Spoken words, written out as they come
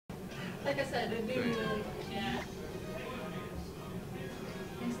Like I said, it'd be really good. Yeah.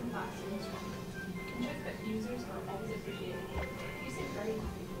 Nice and fast and strong. Enjoy that users are always appreciated. You seem very happy.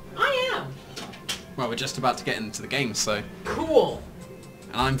 I am! Well, we're just about to get into the game, so... Cool!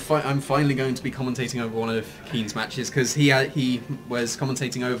 And I'm finally going to be commentating over one of Keen's matches, because he was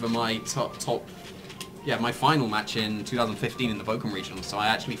commentating over my my final match in 2015 in the Vocum regional, so I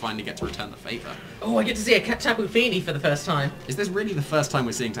actually finally get to return the favour. Oh, I get to see a Tapu Fini for the first time. Is this really the first time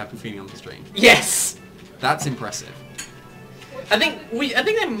we're seeing Tapu Fini on the stream? Yes! That's impressive. I think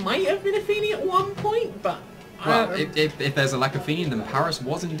there might have been a Fini at one point, but... Well, if there's a lack of Fini, then Paris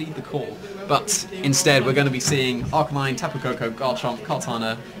was indeed the call. But instead, we're going to be seeing Arcanine, Tapu Koko, Garchomp,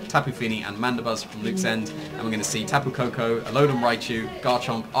 Kartana, Tapu Fini, and Mandibuzz from Luke's end. And we're going to see Tapu Koko, Alolan Raichu,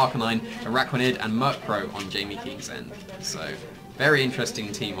 Garchomp, Arcanine, Araquanid, and Murkrow on Jamie Keen's end. So, very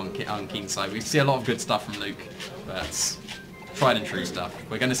interesting team on Keen's side. We see a lot of good stuff from Luke, but tried and true stuff.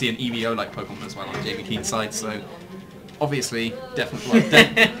 We're going to see an EVO-like Pokemon as well on Jamie Keen's side, so obviously, definitely,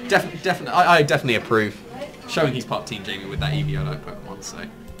 I definitely approve. Showing he's part of Team Jamie with that EVO-like Pokemon, so...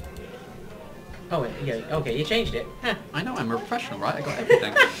 Oh, yeah, okay, you changed it. Huh. I know, I'm a professional, right? I got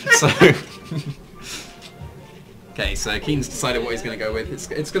everything. So... Okay, so Keen's decided what he's going to go with.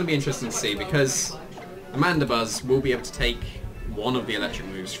 It's going to be interesting to see, because Mandibuzz will be able to take one of the electric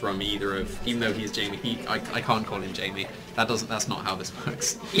moves from either of... Even though he's Jamie, I can't call him Jamie. That's not how this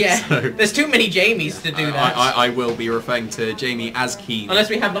works. Yeah, so, there's too many Jamies to do that. I will be referring to Jamie as Keen. Unless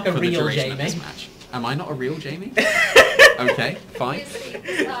we have like a for real the duration Jamie. of this match. Am I not a real Jamie? Okay, fine.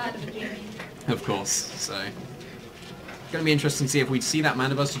 Of course, so... It's going to be interesting to see if we see that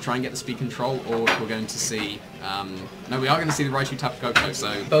Mandibuzz to try and get the speed control, or if we're going to see... no, we are going to see the Raichu Tapu Koko,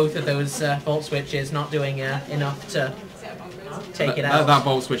 so... Both of those Volt Switches not doing enough to take it out. That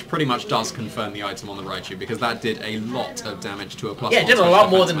Volt Switch pretty much does confirm the item on the Raichu, because that did a lot of damage to a +1. Yeah, it did a lot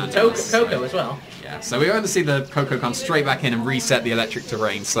more than the Koko as well. Yeah, so we're going to see the Koko come straight back in and reset the electric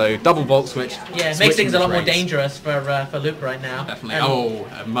terrain, so double Volt Switch. Yeah, it makes things a lot more dangerous for Luke right now. Definitely.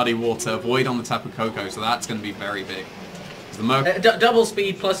 Muddy Water, Void on the Tapu Koko, so that's going to be very big. Double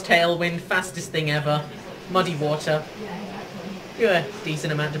speed plus tailwind, fastest thing ever. Muddy Water. Yeah,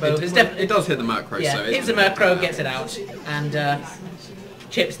 decent amount of both. It does hit the Murkrow, yeah, so hits the Murkrow, gets it out, and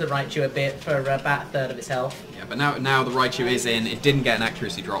chips the Raichu a bit for about a third of its health. Yeah, but now the Raichu is in. It didn't get an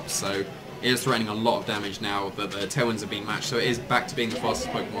accuracy drop, so it is threatening a lot of damage now that the tailwinds have been matched, so it is back to being the fastest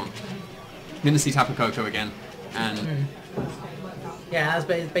Pokemon. I'm going to see Tapu Koko again, and... Yeah,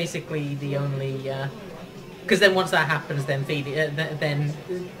 that's basically the only... Because then once that happens, then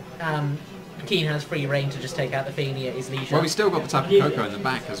Keen has free reign to just take out the Fini at his leisure. Well, we still got the Tapu Koko in the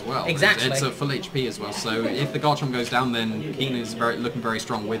back as well. Exactly. It's a full HP as well, so if the Garchomp goes down, then Keen is looking very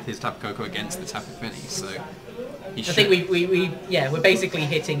strong with his Tapu Koko against the Tapu Fini, so... I think we're basically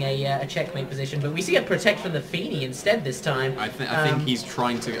hitting a checkmate position, but we see a protect from the Fini instead this time. I think he's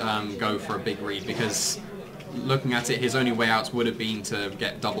trying to go for a big read, because looking at it, his only way out would have been to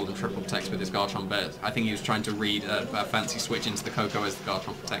get double and triple protects with his Garchomp, but I think he was trying to read a fancy switch into the Koko as the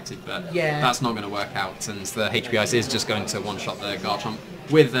Garchomp protected, but that's not going to work out, since the HP Ice is just going to one-shot the Garchomp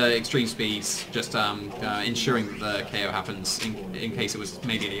with extreme speeds, just ensuring that the KO happens in case it was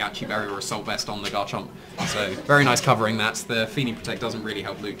maybe a Yachi Berry or a Assault Vest on the Garchomp. So very nice covering that. The Fini Protect doesn't really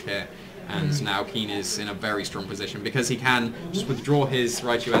help Luke here. And now Keen is in a very strong position, because he can just withdraw his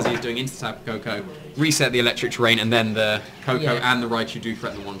Raichu as he's doing into Tapu Koko, reset the electric terrain, and then the Koko and the Raichu do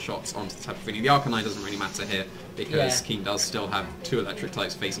threaten the one-shots onto the Tapu Fini. The Arcanine doesn't really matter here, because Keen does still have two electric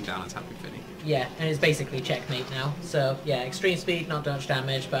types facing down at Tapu Fini. Yeah, and it's basically checkmate now. So, yeah, extreme speed, not much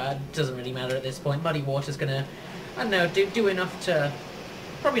damage, but it doesn't really matter at this point. Muddy Water's going to, I don't know, do enough to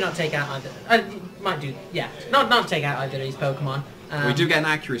probably not take out either. Not take out either of these Pokemon. We do get an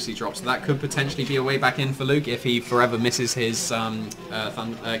accuracy drop, so that could potentially be a way back in for Luke if he forever misses his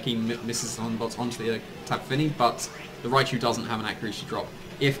Keen misses Thunderbolts onto the Tapu Fini, but the Raichu doesn't have an accuracy drop.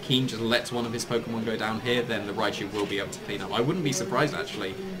 If Keen just lets one of his Pokemon go down here, then the Raichu will be able to clean up. I wouldn't be surprised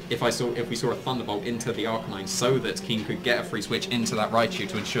actually if we saw a Thunderbolt into the Arcanine, so that Keen could get a free switch into that Raichu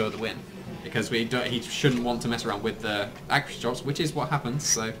to ensure the win, because he shouldn't want to mess around with the accuracy drops, which is what happens.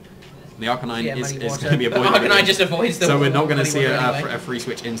 So. The Arcanine is going to be avoided. Arcanine just avoids the... So we're not going to see a free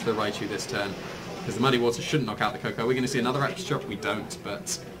switch into the Raichu this turn, because the Muddy Water shouldn't knock out the Koko. We're going to see another accuracy drop. We don't, but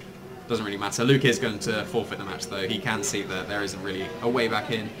it doesn't really matter. Luke is going to forfeit the match, though. He can see that there isn't really a way back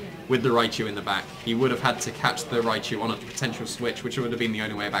in with the Raichu in the back. He would have had to catch the Raichu on a potential switch, which would have been the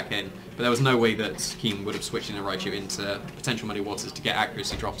only way back in, but there was no way that Keen would have switched in a Raichu into potential Muddy Waters to get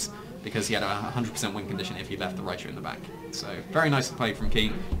accuracy drops, because he had a 100% win condition if he left the Raichu in the back. So, very nicely played from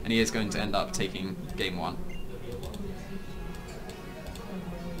Keen, and he is going to end up taking game 1.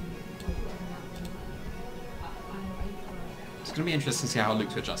 It's going to be interesting to see how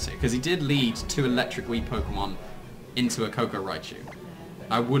Luke adjusts here, because he did lead 2 electric weed Pokemon into a Koko Raichu.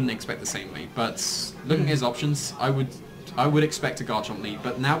 I wouldn't expect the same lead, but looking at his options, I would expect a Garchomp lead,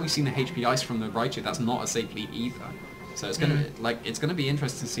 but now we've seen the HP Ice from the Raichu, that's not a safe lead either. So it's gonna be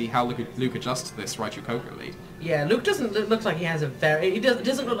interesting to see how Luke adjusts to this Raichu Koko lead. Yeah, Luke doesn't look like he has a very. It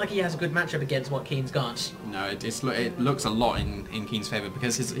doesn't look like he has a good matchup against what Keen's got. No, it looks a lot in Keen's favour,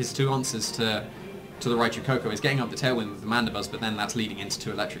 because his 2 answers to the Raichu Koko is getting up the Tailwind with the Mandibuzz, but then that's leading into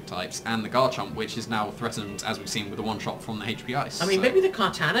 2 electric types, and the Garchomp, which is now threatened, as we've seen, with the one-shot from the HP Ice. I mean, maybe the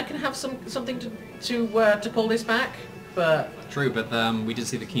Kartana can have something to pull this back, but... True, but we did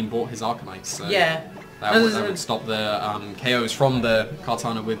see that Keen bought his Arcanite, so... Yeah. That would stop the KOs from the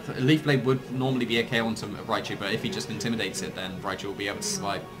Kartana with... Leaf Blade would normally be a KO onto Raichu, but if he just intimidates it, then Raichu will be able to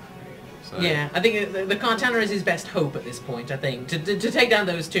survive. So. Yeah, I think the Kartana is his best hope at this point, I think, to take down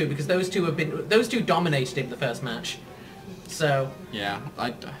those 2, because those two dominated him the first match. So... Yeah,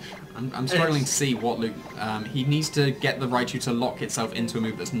 I'm struggling to see what Luke... he needs to get the Raichu to lock itself into a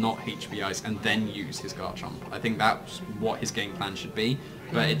move that's not HP Ice, and then use his Garchomp. I think that's what his game plan should be.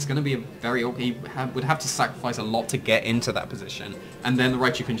 But it's going to be a very... He would have to sacrifice a lot to get into that position. And then the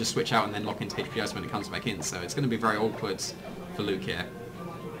Raichu can just switch out and then lock into HP Ice when it comes back in. So it's going to be very awkward for Luke here.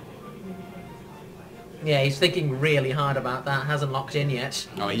 Yeah, he's thinking really hard about that. Hasn't locked in yet.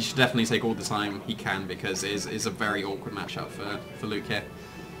 Oh, he should definitely take all the time he can, because it is a very awkward matchup for Luke here.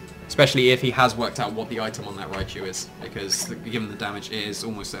 Especially if he has worked out what the item on that Raichu is. Because given the damage, it is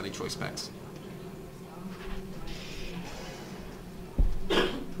almost certainly choice specs.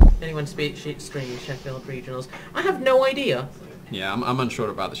 Anyone streaming Sheffield Regionals? I have no idea. Yeah, I'm unsure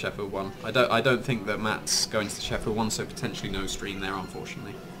about the Sheffield one. I don't think that Matt's going to the Sheffield one, so potentially no stream there,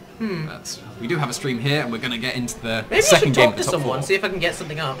 unfortunately. But we do have a stream here, and we're going to get into the second game of the top 4. Maybe I should talk to someone, see if I can get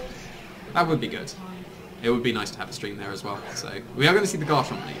something up. That would be good. It would be nice to have a stream there as well. So we are going to see the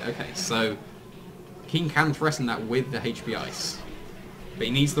Garchomp lead. Okay, so Keen can threaten that with the HP Ice, but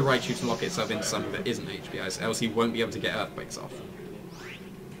he needs the Raichu to lock itself into something that isn't HP Ice, else he won't be able to get Earthquakes off.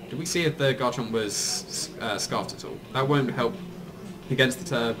 Did we see if the Garchomp was scarfed at all? That won't help against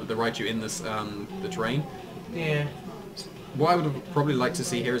the Raichu in this the terrain. Yeah. What I would have probably liked to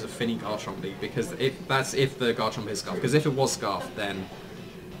see here is a Finny Garchomp lead, because if the Garchomp is scarfed. Because if it was scarfed, then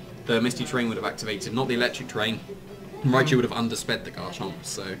the Misty Terrain would have activated, not the Electric Terrain. Raichu would have undersped the Garchomp,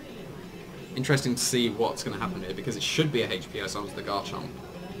 so... Interesting to see what's going to happen here, because it should be a HP Ice onto the Garchomp.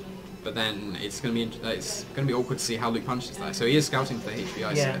 But then it's going to be awkward to see how Luke punches that. So he is scouting for the HP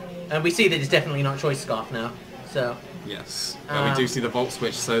Ice here. And we see that it's definitely not Choice Scarf now, so... Yes, but we do see the Volt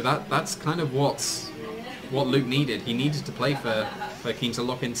Switch, so that's kind of what Luke needed. He needed to play for Keen to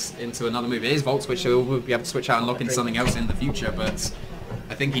lock into another move. It is Volt Switch, so we'll be able to switch out and lock in something else in the future, but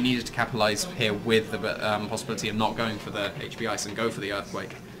I think he needed to capitalise here with the possibility of not going for the HP Ice and go for the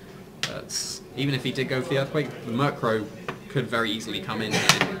Earthquake. But even if he did go for the Earthquake, the Murkrow could very easily come in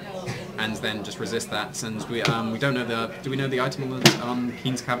here and then just resist that. And we don't know do we know the item on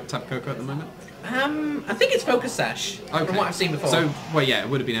Keen's Tapu Koko at the moment? I think it's Focus Sash, from what I've seen before. So, well, yeah, it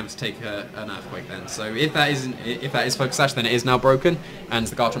would have been able to take an Earthquake then. So if that is Focus Sash, then it is now broken, and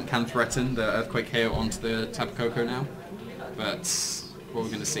the Garchomp can threaten the Earthquake KO onto the Tapu Koko now. But what we're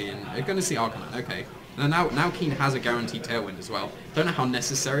going to see, we're going to see Arcanine. Okay. Now Keen has a guaranteed Tailwind as well. Don't know how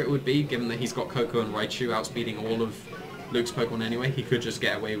necessary it would be, given that he's got Koko and Raichu outspeeding all of Luke's Pokemon anyway. He could just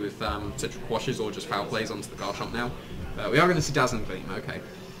get away with such washes or just foul plays onto the Garchomp now. We are going to see Dazzling Gleam. Okay.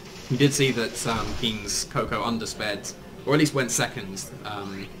 We did see that Keen's Koko undersped, or at least went second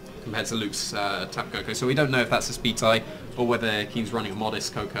compared to Luke's Tapu Koko. So we don't know if that's a speed tie, or whether Keen's running a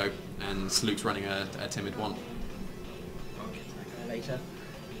modest Koko and Luke's running a timid one. Later.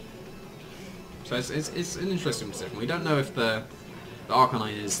 So it's an interesting decision. We don't know if the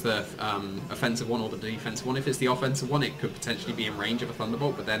Arcanine is the offensive one or the defensive one. If it's the offensive one, it could potentially be in range of a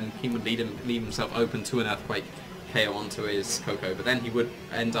Thunderbolt, but then Keen would leave himself open to an Earthquake KO onto his Koko, but then he would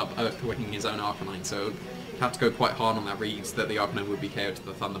end up Earthquaking his own Arcanine, so he'd have to go quite hard on that read that the Arcanine would be KO'd to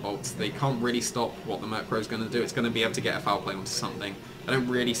the Thunderbolts. They can't really stop what the Murkrow's going to do. It's going to be able to get a foul play onto something. I don't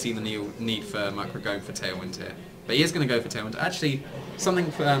really see the need for Murkrow going for Tailwind here. But he is going to go for Tailwind. Actually,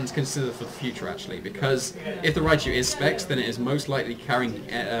 something to consider for the future, actually, because if the Raichu is Specs, then it is most likely carrying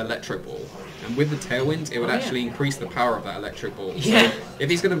Electric Ball. And with the Tailwind, it would actually increase the power of that Electric Ball. Yeah. So if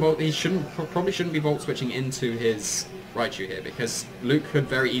he's going to Volt, he probably shouldn't be Volt Switching into his Raichu here, because Luke could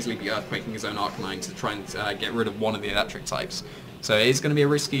very easily be Earthquaking his own Arcanine to try and get rid of one of the electric types. So it is going to be a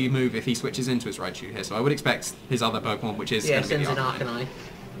risky move if he switches into his Raichu here. So I would expect his other Pokemon, which is going to be the Arcanine.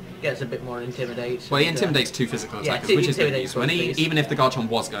 Gets a bit more Intimidate. Well, he intimidates two physical attackers, which is good news. And even if the Garchomp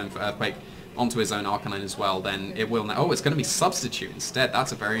was going for Earthquake, onto his own Arcanine as well, then it will... Oh, it's going to be Substitute instead.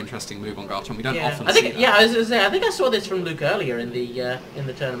 That's a very interesting move on Garchomp. We don't often see that. Yeah, I was going to say, I think I saw this from Luke earlier in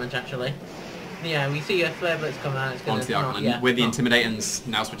the tournament, actually. Yeah, we see a Flare Blitz come out. It's onto the Arcanine. With the Intimidate and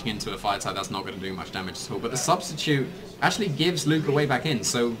now switching into a Fire type, that's not going to do much damage at all. But the Substitute actually gives Luke a way back in.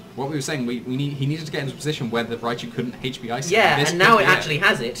 So what we were saying, he needed to get into a position where the Raichu couldn't HP Ice. Yeah, and now it actually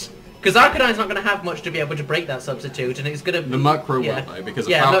has it. Because Arcanine's not going to have much to be able to break that Substitute, and it's going to... The Murkrow will, though, because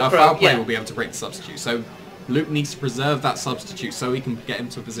a foul play will be able to break the Substitute. So Luke needs to preserve that Substitute so he can get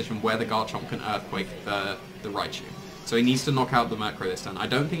into a position where the Garchomp can Earthquake the Raichu. So he needs to knock out the Murkrow this turn. I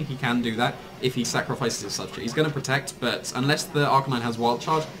don't think he can do that if he sacrifices his Substitute. He's going to protect, but unless the Arcanine has Wild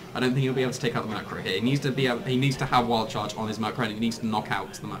Charge, I don't think he'll be able to take out the Murkrow here. He needs to have Wild Charge on his Murkrow, and he needs to knock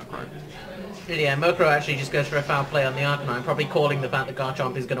out the Murkrow. Yeah, Murkrow actually just goes for a foul play on the Arcanine, probably calling the fact that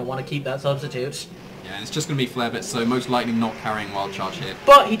Garchomp is going to want to keep that Substitute. Yeah, and it's just going to be Flare Blitz, so most likely not carrying Wild Charge here.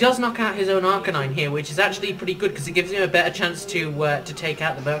 But he does knock out his own Arcanine here, which is actually pretty good because it gives him a better chance to take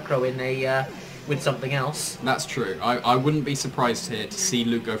out the Murkrow in a with something else. That's true. I wouldn't be surprised here to see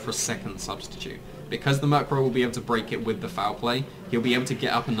Luke go for a second Substitute. Because the Murkrow will be able to break it with the foul play, he'll be able to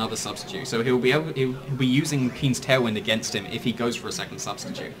get up another Substitute. So he'll be using Keen's Tailwind against him if he goes for a second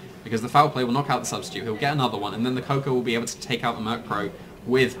Substitute. Because the foul play will knock out the Substitute, he'll get another one, and then the Koko will be able to take out the Murkrow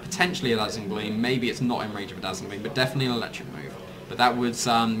with potentially a Dazzling Gleam. Maybe it's not in range of a Dazzling Gleam, but definitely an electric move. But that was,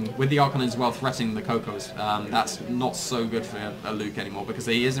 with the Arcanine as well threatening the Kokos, that's not so good for Luke anymore, because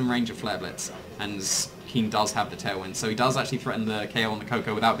he is in range of Flare Blitz, and Keen does have the Tailwind. So he does actually threaten the KO on the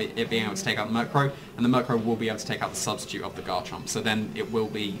Koko without it being able to take out the Murkrow, and the Murkrow will be able to take out the Substitute of the Garchomp, so then it will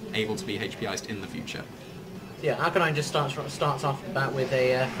be able to be HP Iced in the future. Yeah, Arcanine just starts off the bat with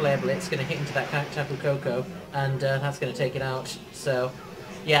a Flare Blitz, going to hit into that Tapu Koko, and that's going to take it out. So,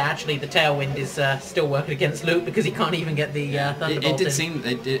 yeah, actually the Tailwind is still working against Luke because he can't even get the Thunderbolt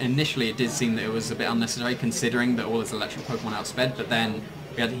Initially it did seem that it was a bit unnecessary considering that all his electric Pokemon outsped, but then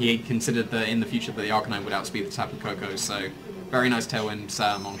he considered that in the future that the Arcanine would outspeed the Tapu Koko, so very nice Tailwind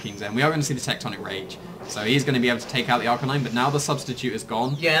on Keen's end. We are going to see the Tectonic Rage, so he's going to be able to take out the Arcanine, but now the Substitute is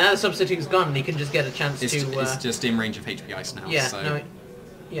gone. Yeah, now the Substitute is gone and he can just get a chance it's just in range of HP Ice now. Yeah, so.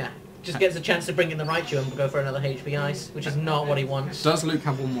 Just gets a chance to bring in the Raichu and go for another HP Ice, which is not what he wants. Does Luke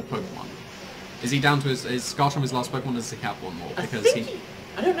have one more Pokemon? Is he down to his Garchomp his last Pokemon, or does he have one more? Because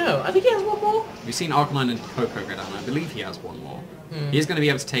I don't know. I think he has one more. We've seen Arcanine and Koko go down. I believe he has one more. He is going to be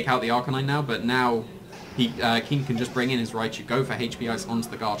able to take out the Arcanine now, but now Keen can just bring in his Raichu, go for HP Ice onto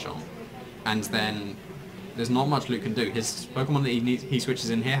the Garchomp, and then there's not much Luke can do. His Pokemon that he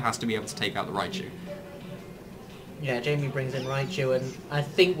switches in here has to be able to take out the Raichu. Yeah, Jamie brings in Raichu, and I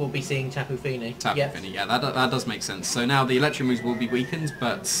think we'll be seeing Tapu Fini. Fini, yeah, that does make sense. So now the electric moves will be weakened,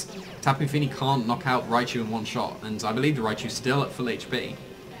 but Tapu Fini can't knock out Raichu in one shot, and I believe the Raichu's still at full HP.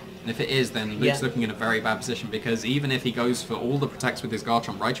 And if it is, then Luke's looking in a very bad position, because even if he goes for all the protects with his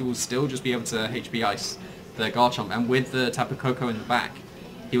Garchomp, Raichu will still just be able to HP Ice the Garchomp, and with the Tapu Koko in the back,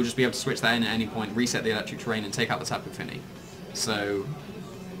 he will just be able to switch that in at any point, reset the electric terrain, and take out the Tapu Fini. So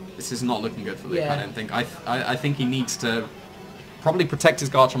this is not looking good for Luke, I don't think. I think he needs to probably protect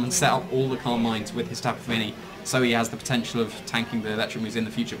his Garchomp and set up all the Calm Minds with his Tapu Fini, so he has the potential of tanking the electric moves in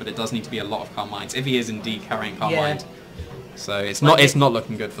the future, but it does need to be a lot of Calm Minds, if he is indeed carrying Calm Mind. So it's not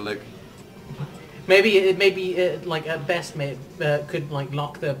looking good for Luke. Maybe like at best could like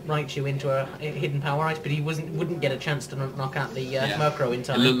lock the Raichu into a hidden Power Ice, but he wouldn't get a chance to knock out the Murkrow in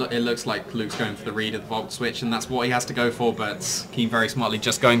time. It looks like Luke's going for the read of the Volt Switch, and that's what he has to go for. But Keen very smartly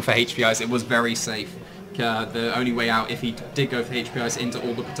just going for HP Ice. It was very safe. The only way out, if he did go for HP Ice into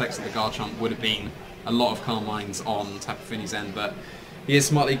all the protects of the Garchomp, would have been a lot of Calm Minds on Tapu Fini's end, but he is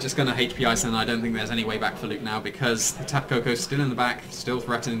smartly just going to HP Ice, and I don't think there's any way back for Luke now, because the Tapu Koko's still in the back, still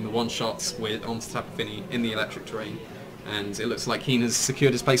threatening the one-shots onto Tapu Fini in the electric terrain, and it looks like Keen has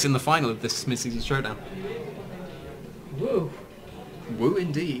secured his place in the final of this Midseason Showdown. Woo. Woo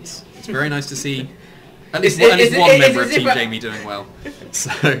indeed. It's very nice to see at least one member of Team Jamie doing well.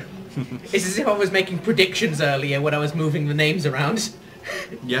 So it's as if I was making predictions earlier when I was moving the names around.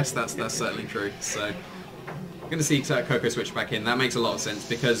 Yes, that's certainly true. So going to see Koko switch back in. That makes a lot of sense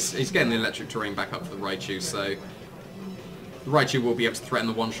because he's getting the electric terrain back up for the Raichu, so the Raichu will be able to threaten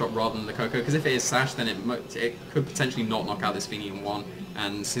the one-shot rather than the Koko, because if it is Sash, then it could potentially not knock out this Fini in one,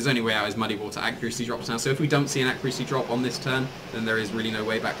 and his only way out is Muddy Water accuracy drops now, so if we don't see an accuracy drop on this turn, then there is really no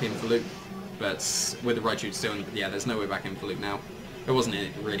way back in for Luke. But with the Raichu still, there's no way back in for Luke now. It wasn't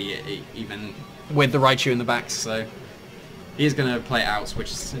really even with the Raichu in the back, so he's going to play it out,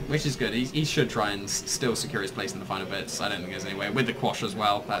 which is good. He should try and still secure his place in the final bits. I don't think there's any way. With the Quash as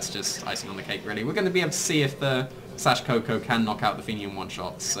well, that's just icing on the cake, really. We're going to be able to see if the Sash Coco can knock out the Fini in one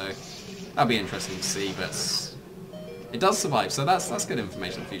shot, so that'll be interesting to see, but it does survive, so that's good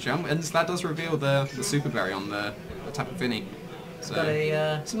information in the future. And that does reveal the Super Berry on the Tapu Fini.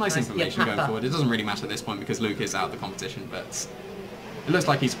 So some nice information going forward. It doesn't really matter at this point because Luke is out of the competition, but it looks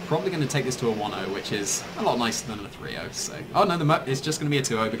like he's probably going to take this to a 1-0, which is a lot nicer than a 3-0. So, oh no, it's just going to be a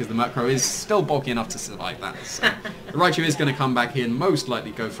 2-0 because the Murkrow is still bulky enough to survive that. So the Raichu is going to come back here and most likely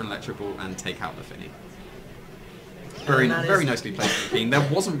go for an Electric Ball and take out the Fini. Very nicely played from Keen. There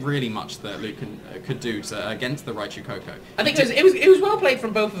wasn't really much that Luke could do against the Raichu Coco. I think it was well played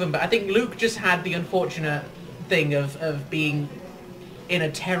from both of them, but I think Luke just had the unfortunate thing of being in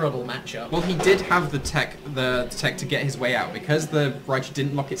a terrible matchup. Well, he did have the tech to get his way out because the Raichu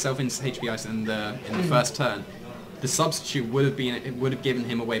didn't lock itself into HB Ice in the first turn. The substitute would have given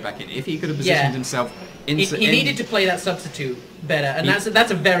him a way back in if he could have positioned himself. He needed to play that substitute better, and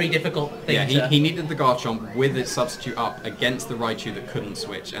that's a very difficult thing. Yeah, he needed the Garchomp with its substitute up against the Raichu that couldn't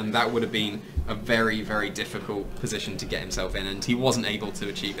switch, and that would have been a very, very difficult position to get himself in, and he wasn't able to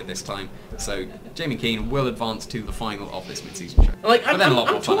achieve it this time. So Jamie Keen will advance to the final of this mid-season show. Like,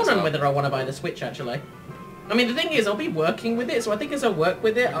 I'm torn on whether I want to buy the Switch actually. I mean, the thing is, I'll be working with it, so I think as I work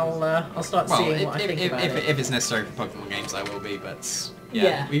with it, I'll start seeing what I think about it. If it's necessary for Pokemon games, I will be, but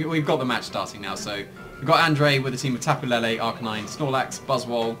yeah. We've got the match starting now, so we've got Andre with a team of Tapu Lele, Arcanine, Snorlax,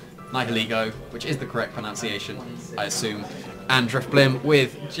 Buzzwole, Nihilego, which is the correct pronunciation, I assume, and Drifblim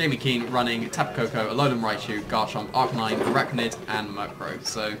with Jamie Keen running Tapu Koko, Alolan Raichu, Garchomp, Arcanine, Arachnid, and Murkrow.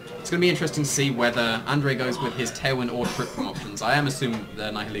 So it's going to be interesting to see whether Andre goes with his Tailwind or Trick Room options. I am assuming the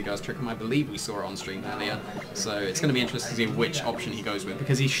Nihilego has Trick Room. I believe we saw it on stream earlier. So it's going to be interesting to see which option he goes with,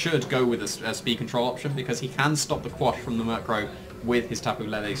 because he should go with a speed control option, because he can stop the Quash from the Murkrow with his Tapu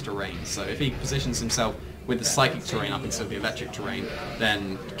Lele's terrain. So if he positions himself with the Psychic terrain up instead of the Electric terrain,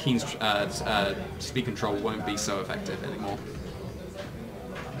 then Keen's speed control won't be so effective anymore.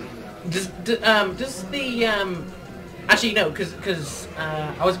 Does the actually no, because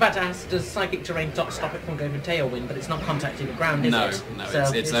I was about to ask, does Psychic Terrain stop it from going for Tailwind, but it's not contacting the ground, is it? No,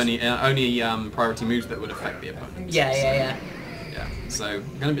 so it's only priority moves that would affect the opponent. Yeah. So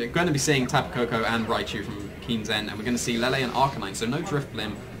going to be seeing Tapu Koko and Raichu from Keen's end, and we're going to see Lele and Arcanine. So no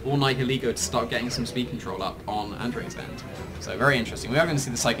Drifblim or Nihilego to start getting some speed control up on Andre's end. So very interesting. We are going to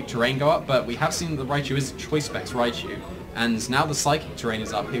see the Psychic Terrain go up, but we have seen that the Raichu is Choice Specs Raichu. And now the Psychic Terrain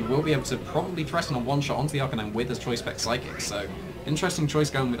is up, he will be able to probably threaten a one-shot onto the Arcanine with his Choice Spec Psychic. So, interesting choice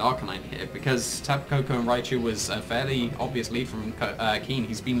going with Arcanine here, because Tapu Koko and Raichu was a fairly obvious lead from Keen.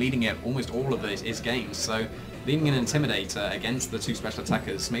 He's been leading it almost all of his games, so leading an Intimidator against the two special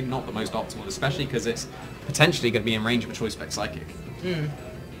attackers, maybe not the most optimal, especially because it's potentially going to be in range of a Choice Spec Psychic.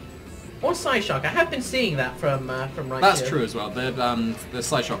 Or Psyshock. I have been seeing that from Raichu. That's true as well. The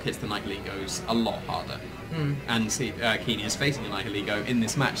Psyshock hits the Nihilegos a lot harder. And Keen is facing a Nihilego in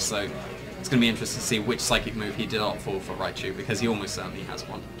this match, so it's going to be interesting to see which Psychic move he did opt for Raichu, because he almost certainly has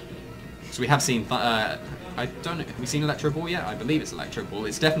one. So we have seen, I don't know, have we seen Electro Ball yet? I believe it's Electro Ball.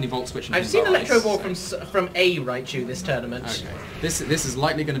 It's definitely Volt Switch and I've seen Electro Ball from a Raichu this tournament. Okay. This is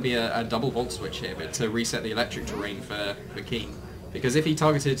likely going to be a double Volt Switch here, but to reset the Electric terrain for Keen. Because if he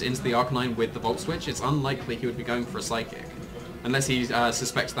targeted into the Arcanine with the Volt Switch, it's unlikely he would be going for a Psychic. Unless he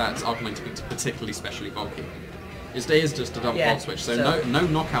suspects that Arcanine to be particularly specially bulky. It is just a double Volt Switch, so no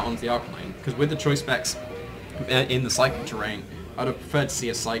knockout onto the Arcanine, because with the Choice Specs in the Psychic terrain, I'd have preferred to see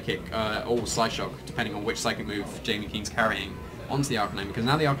a Psychic or Psyshock, depending on which Psychic move Jamie Keen's carrying, onto the Arcanine, because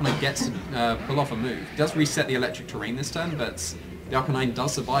now the Arcanine gets to pull off a move. It does reset the Electric terrain this turn, but the Arcanine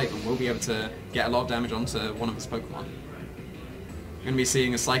does survive and will be able to get a lot of damage onto one of his Pokemon. We're going to be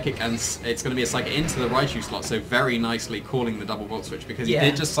seeing a Psychic, and it's going to be a Psychic into the Raichu slot, so very nicely calling the double Volt Switch, because he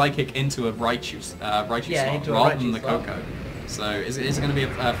did just Psychic into a Raichu slot rather than the Koko. So is it going to be a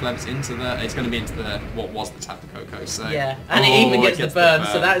Flebs into the... It's going to be into the what was the Tapu Koko, so... Yeah, and it even gets the burn,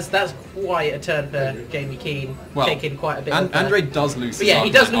 so that's quite a turn for Jamie Keen, taking quite a bit of... Andre does lose his Arcanine. He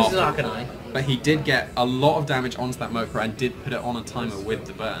does lose his Arcanine. But he did get a lot of damage onto that Mokra and did put it on a timer with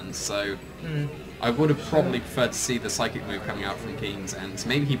the burn, so... I would have probably preferred to see the Psychic move coming out from Keen's end.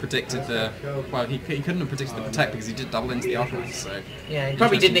 Maybe he predicted the... Well, he couldn't have predicted the Protect because he did double into the Arcanine, so... Yeah, he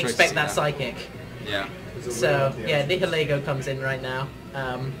probably didn't expect that Psychic. Yeah. So, yeah, Nihilego comes in right now.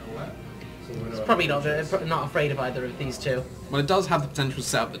 He's probably not afraid of either of these two. Well, it does have the potential to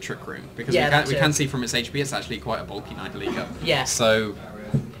set up the Trick Room, because we can see from its HP it's actually quite a bulky Nihilego. Yeah. So...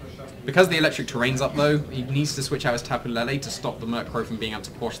 Because the Electric terrain's up though, he needs to switch out his Tapu Lele to stop the Murkrow from being able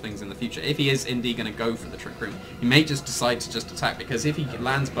to quash things in the future. If he is indeed going to go for the Trick Room, he may just decide to just attack, because if he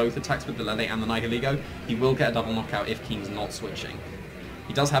lands both attacks with the Lele and the Nihilego, he will get a double knockout if Keen's not switching.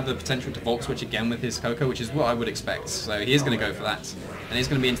 He does have the potential to Volt Switch again with his Coco, which is what I would expect. So he is going to go for that. And he's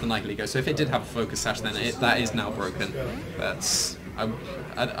going to be into the Nihilego. So if it did have a Focus Sash, then that is now broken. But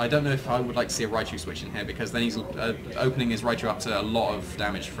I don't know if I would like to see a Raichu switch in here, because then he's opening his Raichu up to a lot of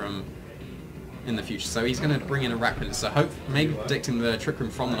damage from in the future. So he's going to bring in a Arachnid. So maybe predicting the Trick Room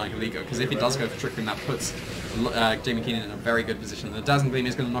from the Nihilego, because if it does go for Trick Room, that puts Jamie Keenan in a very good position. The Dazzling Gleam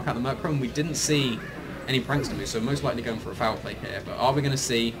is going to knock out the Murkrow. We didn't see any Prankster moves, so most likely going for a Foul Play here. But are we going to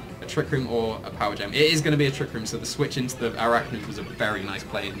see a Trick Room or a Power Gem? It is going to be a Trick Room, so the switch into the Arachnid was a very nice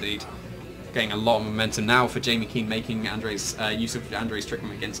play indeed. Getting a lot of momentum now for Jamie Keen, making Andre's use of Andre's Trick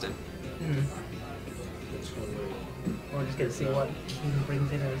Room against him. We're just going to see what Keen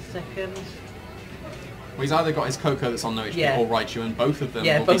brings in a second. Well, he's either got his Coco that's on no HP or Raichu, and both of them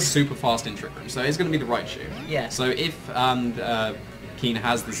will be super fast in Trick Room. So it's going to be the Raichu. Yeah. So if Keen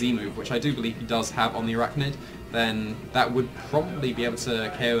has the Z move, which I do believe he does have on the Arachnid, then that would probably be able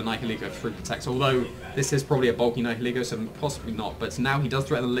to KO the Nihilego through Protect, although this is probably a bulky Nihilego, so possibly not. But now he does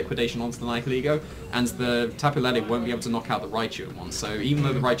threaten the Liquidation onto the Nihilego, and the Tapu Lele won't be able to knock out the Raichu at once. So even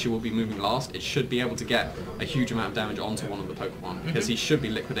though the Raichu will be moving last, it should be able to get a huge amount of damage onto one of the Pokemon, because he should be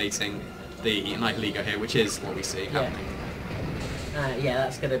liquidating the Nihilego here, which is what we see happening. Yeah,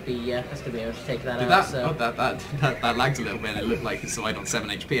 that's gonna be able to take that out. That lagged a little bit, and it looked like it died on 7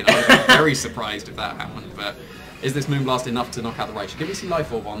 HP, and I was very surprised if that happened. But is this Moonblast enough to knock out the Raichu? Did we see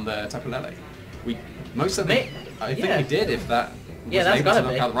Life Orb on the Tapu Lele? Most of it, I think we did. If that was able to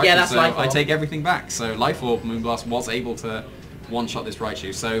knock out the Raichu, so I take everything back. So Life Orb Moonblast was able to one-shot this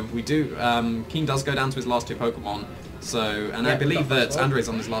Raichu. So we do. Keen does go down to his last two Pokemon. So, and I believe that Andre's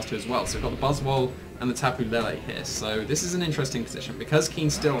on his last two as well. So we've got the Buzzwole and the Tapu Lele here. So this is an interesting position, because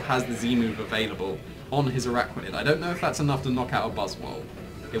Keen still has the Z move available on his Arachnid. I don't know if that's enough to knock out a Buzzwole.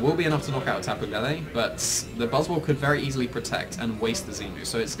 It will be enough to knock out a Tapu Lele, but the Buzzwole could very easily protect and waste the Z move.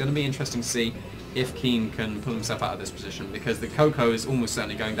 So it's going to be interesting to see if Keen can pull himself out of this position, because the Coco is almost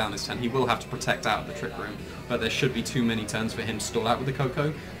certainly going down this turn. He will have to protect out of the Trick Room, but there should be too many turns for him to stall out with the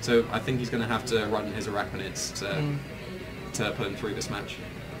Coco. So I think he's going to have to run his Arachnids to put him through this match.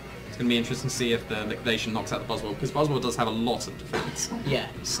 It's going to be interesting to see if the Liquidation knocks out the Buzzwole, because Buzzwole does have a lot of defense. Yeah.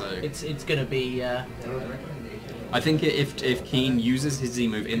 So it's going to be. I think if Keen uses his Z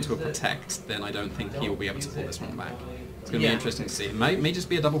move into a Protect, then I don't think he will be able to pull this one back. It's going to be interesting to see. It may just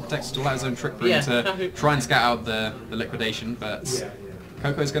be a double Protect to stall out his own Trick Room to try and scout out the Liquidation, but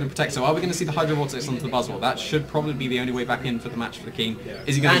Coco is going to Protect. So are we going to see the Hydro Vortex onto the Buzzwole? That should probably be the only way back in for the match for Keen.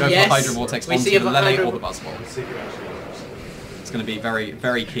 Is he going to go for the Hydro Vortex onto the Lele or the Buzzwole? It's going to be very,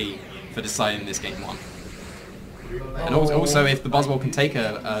 very key for deciding this game one. And also, if the Buzzwole can take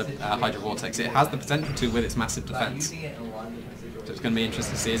a Hydro Vortex, it has the potential to with its massive defense. So it's going to be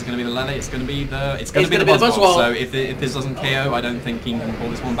interesting to see. Is it going to be the Lele? It's going to be the Buzzwole. So if this doesn't KO, I don't think Keen can pull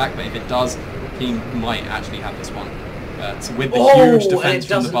this one back. But if it does, Keen might actually have this one. But with the huge defense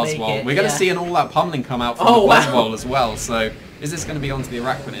from the Buzzwole, we're going to see an all-out pummeling come out from the Buzzwole as well. So is this going to be onto the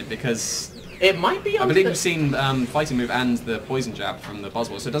Arachnid? Because it might be. I believe we've seen Fighting Move and the Poison Jab from the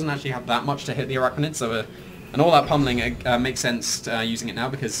Buzzwole, so it doesn't actually have that much to hit the Arachnid. So and all that pummeling makes sense using it now,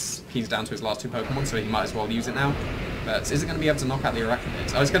 because he's down to his last two Pokemon, so he might as well use it now. But is it going to be able to knock out the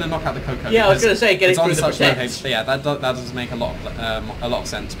Arachnid? Oh, it's going to knock out the Coco. Yeah, I was going to say, get it through the Protect. Yeah, that does make a lot of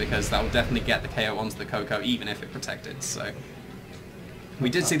sense, because that will definitely get the KO onto the Coco, even if it protected. So we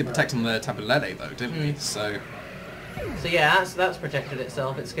did see the Protect on the Tapu Lele though, didn't we? So yeah, that's protected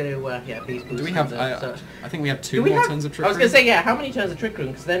itself. It's going to Beast Boost. Do we have? I think we have two more turns of Trick Room. I was going to say, how many turns of Trick Room?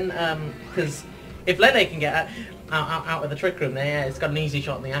 Because then, because if Lele can get out of the Trick Room, then it's got an easy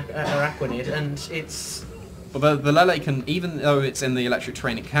shot on the Arachnid, and it's. Well, the Lele can, even though it's in the Electric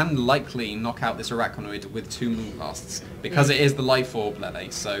Terrain, it can likely knock out this Arachnoid with 2 Moonblasts, because it is the Life Orb Lele.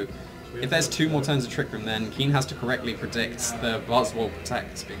 So if there's 2 more turns of Trick Room, then Keen has to correctly predict the Buzzwole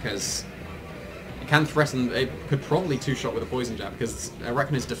Protect, because it can threaten. It could probably 2-shot with a Poison Jab, because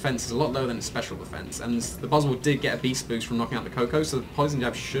Arachnid's defense is a lot lower than its special defense, and the Buzzwole did get a Beast Boost from knocking out the Coco, so the Poison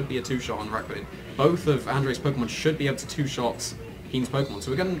Jab should be a 2-shot on Arachnid. Both of Andre's Pokemon should be able to 2-shot Keen's Pokemon, so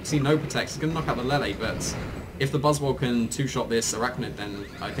we're going to see no Protect. It's going to knock out the Lele, but if the Buzzwole can 2-shot this Arachnid, then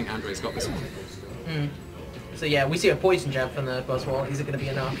I think Andre's got this one. So yeah, we see a Poison Jab from the Buzzwole. Is it going to be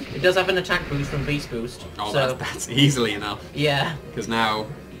enough? It does have an attack boost from Beast Boost. Oh, so that's easily enough. Yeah. Because now,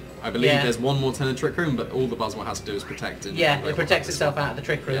 I believe there's 1 more turn in Trick Room, but all the Buzzwole has to do is protect it. Yeah, it protects itself out of the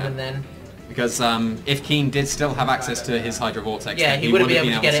Trick Room, and then. Because if Keen did still have access to his Hydro Vortex, he would have been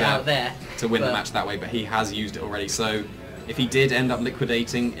able to get it out there to win the match that way. But he has used it already. So If he did end up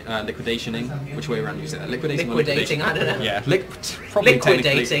liquidationing, which way around do you say that? Liquidating, I don't know. Yeah, probably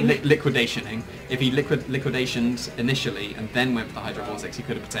Liquidating. Liquidationing. If he liquidationed initially and then went for the Hydro Vortex, he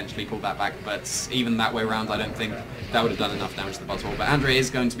could have potentially pulled that back, but even that way around, I don't think that would have done enough damage to the Buzzwole. But Andre is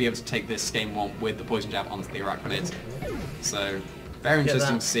going to be able to take this game 1 with the Poison Jab onto the Arachnid. So, very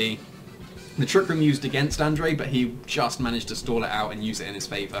interesting to see. The Trick Room used against Andre, but he just managed to stall it out and use it in his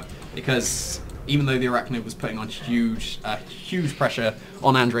favour, because even though the Arachnid was putting on huge pressure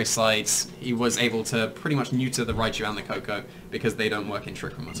on Andre's sides, he was able to pretty much neuter the Raichu and the Koko because they don't work in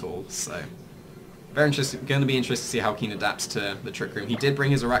Trick Room at all. So, very interesting. Going to be interested to see how Keen adapts to the Trick Room. He did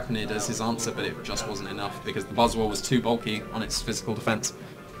bring his Arachnid as his answer, but it just wasn't enough because the Buzzwole was too bulky on its physical defense.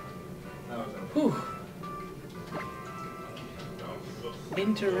 Whew.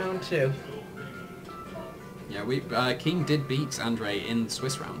 Into round 2. Yeah, Keen did beat Andre in the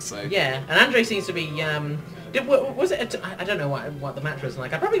Swiss round, so... Yeah, and Andre seems to be, was it, I don't know what the match was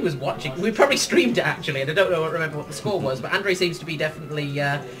like. I probably was watching, we probably streamed it actually, and I don't remember what the score was, but Andre seems to be definitely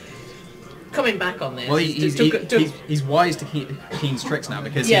coming back on this. Well, he's wise to Keen's tricks now,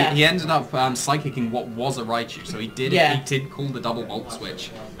 because he ended up psychicking what was a Raichu, so he did call the double Volt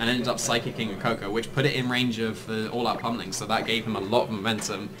Switch, and ended up psychicking a Koko, which put it in range of the all-out pummeling, so that gave him a lot of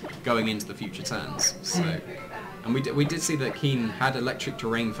momentum going into the future turns. So, and we did see that Keen had Electric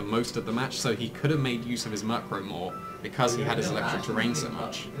Terrain for most of the match, so he could have made use of his Murkrow more, because he had his Electric Terrain so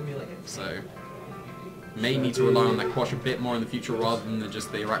much. So, may need to rely on that Quash a bit more in the future rather than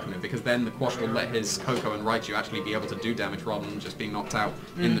just the Arachnid, because then the Quash will let his Koko and Raichu actually be able to do damage rather than just being knocked out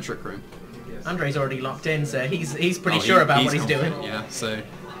in the Trick Room. Andre's already locked in, so he's pretty sure about what he's doing. Yeah, so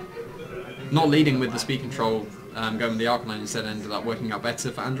not leading with the speed control, going with the Arcanine instead ended up working out better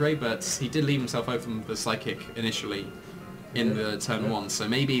for Andre, but he did leave himself open with the Psychic initially in the turn 1, so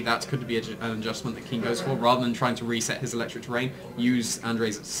maybe that could be an adjustment that Keen goes for. Rather than trying to reset his Electric Terrain, use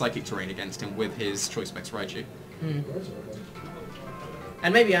Andre's Psychic Terrain against him with his Choice Specs Raichu.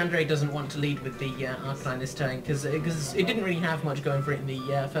 And maybe Andre doesn't want to lead with the Arcanine this turn, because it didn't really have much going for it in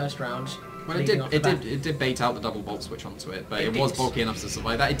the first round. Well, it did bait out the double Volt Switch onto it, but it was bulky enough to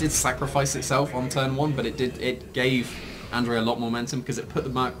survive that. It did sacrifice itself on turn 1, but it gave Andre a lot more momentum, because it put the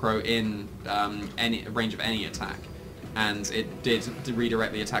Murkrow in any range of any attack. And it did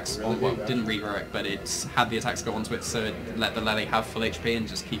redirect the attacks, well, didn't redirect, but it had the attacks go onto it, so it let the Lele have full HP and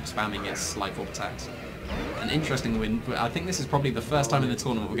just keep spamming its Life Orb attacks. An interesting win, but I think this is probably the first time in the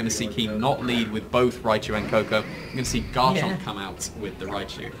tournament we're going to see Keen not lead with both Raichu and Koko. We're going to see Garchomp come out with the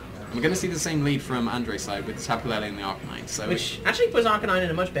Raichu. And we're going to see the same lead from Andre's side with Tapu Lele and the Arcanine. So which actually puts Arcanine in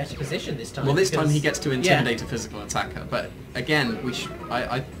a much better position this time. Well, this time he gets to intimidate a physical attacker, but again,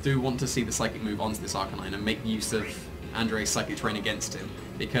 I do want to see the Psychic move onto this Arcanine and make use of Andre's Psychic Terrain against him,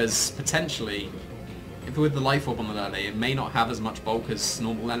 because potentially, if with the Life Orb on the Lele, it may not have as much bulk as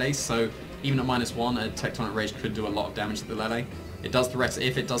normal Lele, so even at -1, a Tectonic Rage could do a lot of damage to the Lele. It does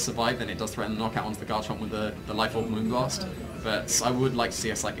if it does survive, then it does threaten the knockout onto the Garchomp with the Life Orb Moonblast, but I would like to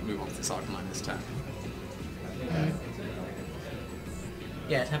see a Psychic move onto this Arcanine this turn.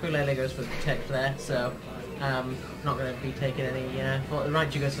 Yeah, Tapu Lele goes for the Protect there, so not going to be taking any...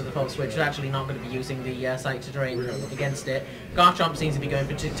 Raichu goes for the Volt Switch, so actually not going to be using the Psychic Terrain against it. Garchomp seems to be going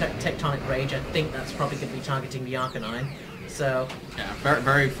for Tectonic Rage. I think that's probably going to be targeting the Arcanine. So yeah, very,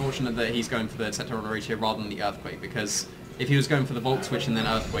 very fortunate that he's going for the Tectonic Rage here rather than the Earthquake, because if he was going for the Volt Switch and then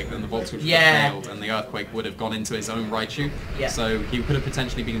Earthquake, then the Volt Switch would have failed, and the Earthquake would have gone into his own Raichu. Yeah. So he could have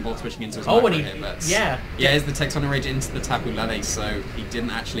potentially been Volt Switching into his own here, but is the Tectonic Rage into the Tapu Lele, so he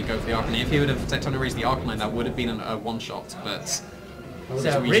didn't actually go for the Arcanine. If he would have Tectonic Raged the Arcanine, that would have been a one-shot, but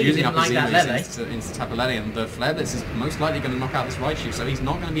so he's really using up like his that into Tapu Lele, and the Flare Blitz is most likely going to knock out this Raichu, so he's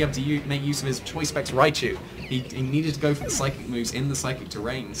not going to be able to make use of his Choice Specs Raichu. He needed to go for the Psychic moves in the Psychic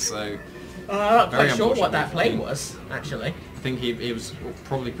Terrain, so... I'm not quite sure what that play was, actually. I think he was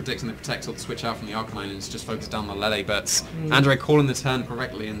probably predicting the Protect or the switch out from the Arcanine and just focused down the Lele, but Andre calling the turn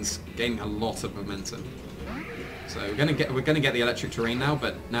correctly and gaining a lot of momentum. So we're gonna get the Electric Terrain now,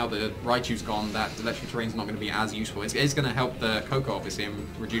 but now the Raichu's gone, that Electric Terrain's not going to be as useful. It's going to help the Koko obviously and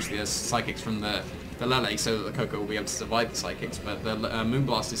reduce the Psychics from the Lele, so that the Koko will be able to survive the Psychics, but the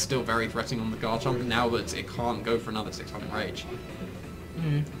Moonblast is still very threatening on the Garchomp now that it can't go for another 600 Rage.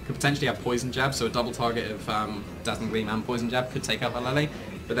 Could potentially have Poison Jab, so a double target of Dazzling Gleam and Poison Jab could take out the Lele,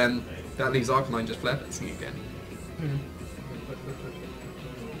 but then that leaves Arcanine just Flare Blitzing again.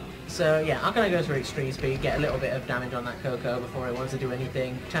 So yeah, Arcanine goes for Extreme Speed, get a little bit of damage on that Koko before it wants to do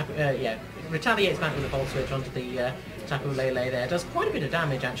anything. Retaliates back with a Volt Switch onto the Tapu Lele there, does quite a bit of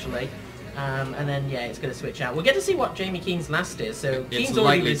damage actually. And then, yeah, it's going to switch out. We'll get to see what Jamie Keen's last is. So It's Keen's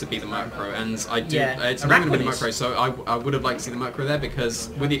already likely to be the Murkrow, and I do. Yeah, It's not going to be the Araquanid. Murkrow, so I would have liked to see the Murkrow there because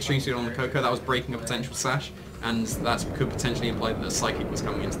with the Extreme Speed on the Coco, that was breaking a potential sash, and that could potentially imply that the Psychic was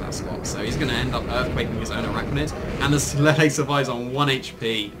coming into that slot. So he's going to end up Earthquaking his own Araquanid, and the Slele survives on 1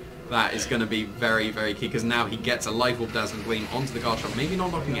 HP. That is going to be very, very key because now he gets a Life Orb Dazzling Gleam onto the Garchomp, maybe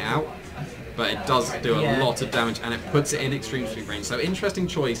not knocking it out, but it does do a lot of damage and it puts it in Extreme Speed range. So interesting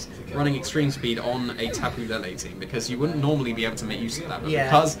choice running Extreme Speed on a Tapu Lele team because you wouldn't normally be able to make use of that. But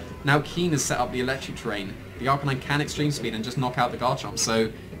because now Keen has set up the Electric Terrain, the Arcanine can Extreme Speed and just knock out the Garchomp. So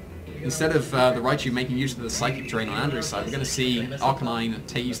instead of the Raichu making use of the Psychic Terrain on Andrew's side, we're going to see Arcanine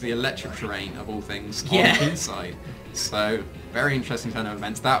take use of the Electric Terrain, of all things, on Keen's side. So very interesting turn of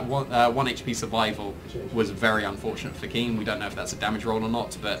events. That 1 HP survival was very unfortunate for Keen. We don't know if that's a damage roll or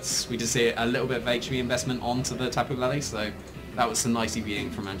not, but we did see a little bit of HP investment onto the Tapu Lele, so that was some nice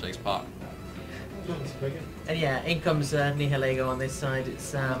EVing from Andre's part. And yeah, in comes Nihilego on this side.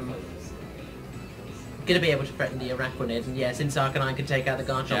 It's going to be able to threaten the Araquanid, and yeah, since Arcanine can take out the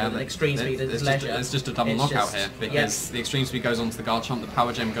Garchomp with Extreme Speed at his leisure. It's just a double knockout here, because the Extreme Speed goes onto the Garchomp, the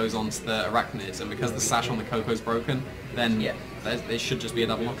Power Gem goes onto the Arachnids, and because the sash on the Coco's broken, then there should just be a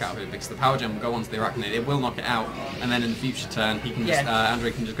double knockout here, because the Power Gem will go onto the Arachnid, it will knock it out, and then in the future turn, he can just,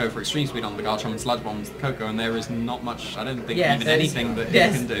 Andre can just go for Extreme Speed on the Garchomp and Sludge Bomb into the Coco, and there is not much, I don't think even anything that he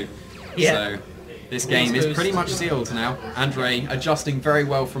can do. So this game is pretty much sealed now. Andre adjusting very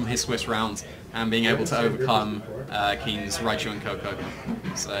well from his Swiss round and being able to overcome Keen's Raichu and Coco.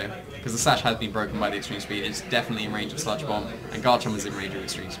 So, because the sash has been broken by the Extreme Speed, it's definitely in range of Sludge Bomb, and Garchomp is in range of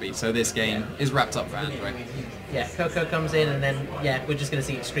Extreme Speed. So this game is wrapped up for Andre. Yeah, Coco comes in, and then we're just going to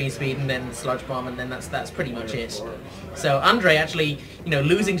see Extreme Speed, and then Sludge Bomb, and then that's pretty much it. So Andre actually,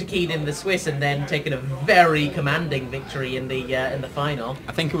 losing to Keen in the Swiss, and then taking a very commanding victory in the final.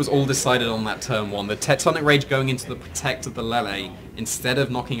 I think it was all decided on that turn 1. The Tectonic Rage going into the Protect of the Lele instead of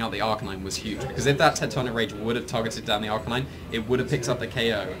knocking out the Arcanine was huge, because if that Tectonic Rage would have targeted down the Arcanine, it would have picked up the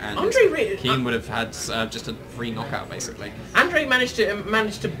KO, and Keen would have had just a free knockout basically. Andre managed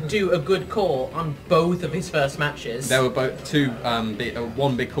to do a good call on both of his first matches. There were both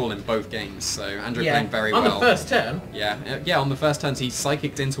one big call in both games, so Andre playing very well. On the first turn. Yeah, on the first turn he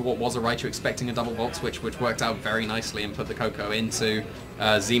psychicked into what was a Raichu expecting a double Volt Switch, which worked out very nicely and put the Coco into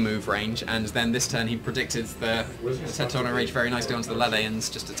Z-move range, and then this turn he predicted the Tectonic Rage very nicely onto the Lele and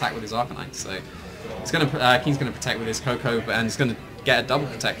just attack with his Arcanine. So it's Keen's going to protect with his Coco, and he's going to get a double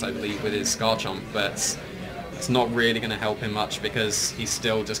protect, I believe, with his Garchomp, but it's not really going to help him much because he's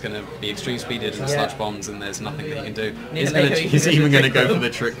still just going to be Extreme Speeded and Sludge Bombs, and there's nothing that he can do. He's even going to go for the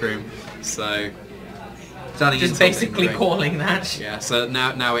Trick Room. So just basically calling that. Yeah, so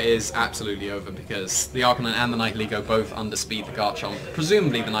now it is absolutely over because the Arcanine and the Nihilego both underspeed the Garchomp.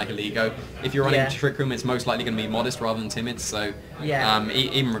 Presumably the Nihilego. If you're running Trick Room, it's most likely going to be modest rather than timid, so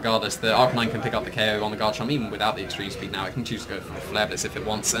even regardless, the Arcanine can pick up the KO on the Garchomp even without the Extreme Speed now. It can choose to go for the Flare Blitz if it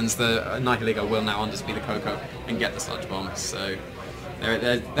wants, and the Nihilego will now underspeed the Coco and get the Sludge Bomb. So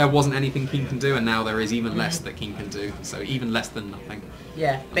there wasn't anything Keen can do, and now there is even less that Keen can do, so even less than nothing.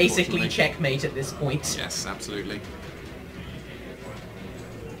 Yeah, basically checkmate at this point. Yes, absolutely.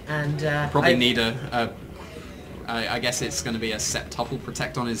 And probably need I guess it's going to be a Septuple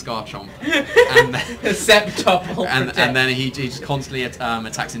Protect on his Garchomp. And a Septuple Protect. And then he just constantly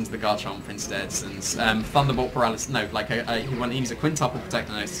attacks into the Garchomp instead. And Thunderbolt Paralysis, no, like he needs a Quintuple Protect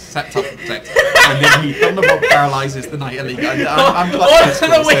and a Septuple Protect. And then he Thunderbolt Paralyzes the Nihilego. I'm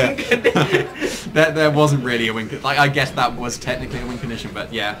there wasn't really a win. Like, I guess that was technically a win condition,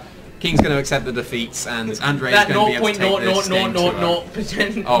 but yeah. King's going to accept the defeats, and Andre is going to be able to take this game to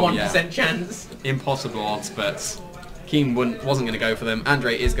 1% chance. Impossible odds, but Keen wasn't going to go for them.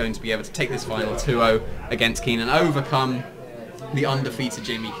 Andre is going to be able to take this final 2-0 against Keen and overcome the undefeated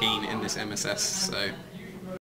Jamie Keen in this MSS. So